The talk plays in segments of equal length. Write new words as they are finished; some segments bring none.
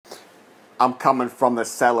I'm coming from the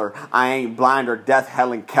cellar. I ain't blind or deaf,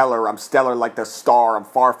 Helen Keller. I'm stellar like the star. I'm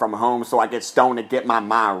far from home, so I get stoned to get my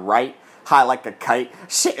mind right. High like a kite,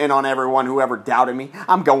 shitting on everyone who ever doubted me.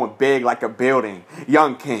 I'm going big like a building.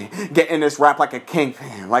 Young king, getting this rap like a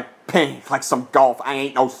kingpin, like pain, like some golf. I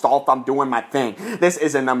ain't no soft, I'm doing my thing. This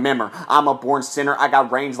isn't a mimmer. I'm a born sinner. I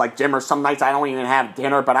got range like Jimmer. Some nights I don't even have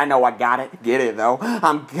dinner, but I know I got it. Get it though.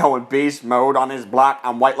 I'm going beast mode on this block.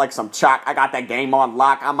 I'm white like some chalk. I got that game on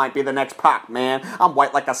lock. I might be the next Pac, man. I'm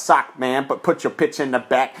white like a sock, man. But put your pitch in the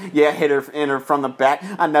back. Yeah, hit her, in her from the back.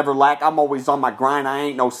 I never lack. I'm always on my grind. I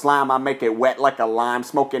ain't no slime. I make it wet like a lime.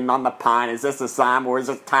 Smoking on the pine. Is this a sign or is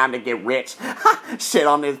it time to get rich? Shit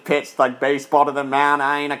on this pitch like baseball to the mound.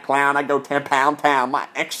 I ain't a clown. I go 10-pound town. My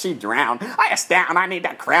ex, she drowned. I astound. I need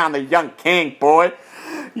to crown the young king, boy.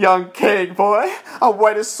 Young king, boy. I'm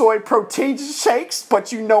white as soy protein shakes,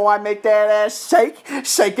 but you know I make that ass shake.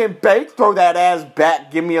 Shake and bake. Throw that ass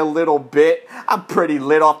back. Give me a little bit. I'm pretty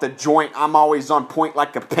lit off the joint. I'm always on point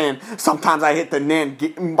like a pin. Sometimes I hit the nin.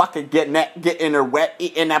 Get in her wet.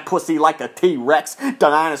 Eating that pussy like a T-Rex.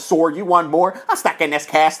 Dinosaur, you want more? I'm stacking this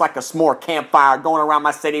cash like a s'more campfire. Going around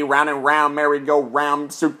my city round and round.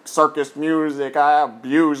 Merry-go-round. Circus music. I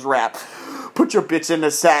abuse rap. Put your bitch in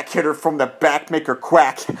the sack, hit her from the back, make her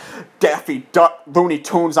quack. Daffy Duck, Looney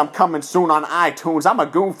Tunes, I'm coming soon on iTunes. I'm a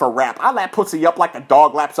goon for rap. I lap pussy up like a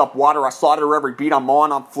dog laps up water. I slaughter every beat I'm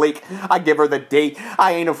on fleek. I give her the D.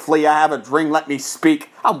 I ain't a flea, I have a dream, let me speak.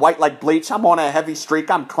 I'm white like bleach, I'm on a heavy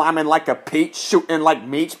streak. I'm climbing like a peach, shooting like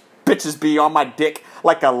meat. Bitches be on my dick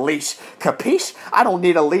like a leash. Capiche? I don't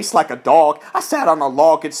need a leash like a dog. I sat on a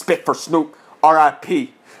log and spit for Snoop.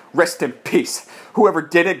 R.I.P. Rest in peace. Whoever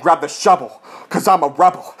did it, grab the shovel. Cause I'm a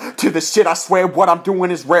rebel. To the shit I swear what I'm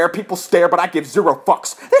doing is rare. People stare but I give zero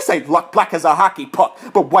fucks. This ain't luck, black as a hockey puck.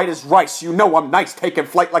 But white as rice, you know I'm nice. Taking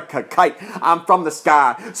flight like a kite. I'm from the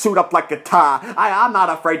sky, suit up like a tie. I'm not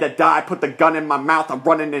afraid to die. Put the gun in my mouth, I'm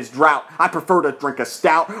running this drought. I prefer to drink a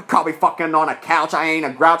stout. Probably fucking on a couch. I ain't a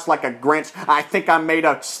grouch like a Grinch. I think I made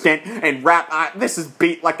a stint in rap. This is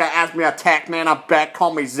beat like a Asthma attack. Man, I'm back.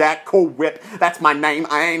 Call me Zach. Cool Whip. That's my name.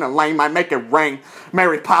 I ain't a lame. I make it rain.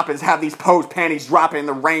 Mary Poppins have these pose panties dropping in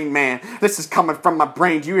the rain, man. This is coming from my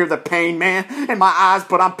brain. Do you hear the pain, man? In my eyes,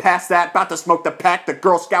 but I'm past that. About to smoke the pack, the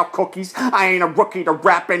Girl Scout cookies. I ain't a rookie to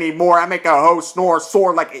rap anymore. I make a hoe snore,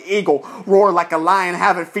 soar like an eagle, roar like a lion,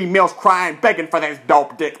 having females crying, begging for this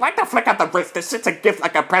dope dick. Like the flick of the wrist, this shit's a gift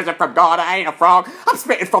like a present from God. I ain't a frog. I'm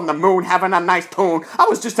spitting from the moon, having a nice tune. I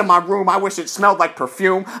was just in my room. I wish it smelled like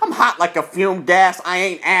perfume. I'm hot like a fume gas. I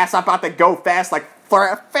ain't ass. I'm about to go fast like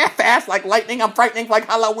fast like lightning, I'm frightening like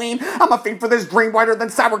Halloween. I'm a fiend for this dream, whiter than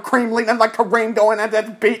sour cream, leaning like Kareem, going at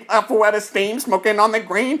that beat, full out of steam, smoking on the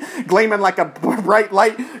green, gleaming like a bright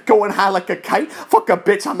light, going high like a kite. Fuck a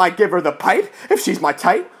bitch, I might give her the pipe, if she's my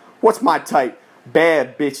type. What's my type?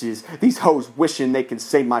 Bad bitches. These hoes wishing they can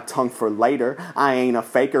save my tongue for later. I ain't a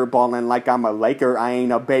faker ballin' like I'm a Laker. I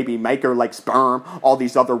ain't a baby maker like sperm. All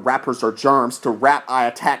these other rappers are germs. To rap, I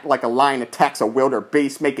attack like a lion attacks a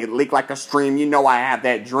wildebeest. Make it leak like a stream. You know I have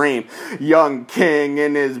that dream. Young king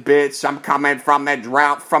in his bitch. I'm coming from the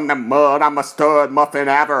drought, from the mud. I'm a stud, muffin,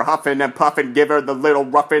 ever huffin' and puffin'. Give her the little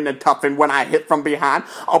roughin' and tuffin'. When I hit from behind,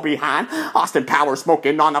 oh behind. Austin Powers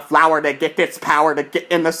smoking on the flower to get its power to get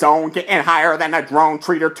in the zone. Getting higher than a drone,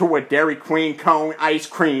 treat her to a Dairy Queen cone ice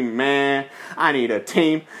cream, man. I need a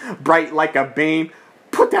team, bright like a beam.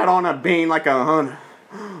 Put that on a beam like 100.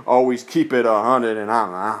 Always keep it 100 and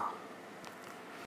I'm out.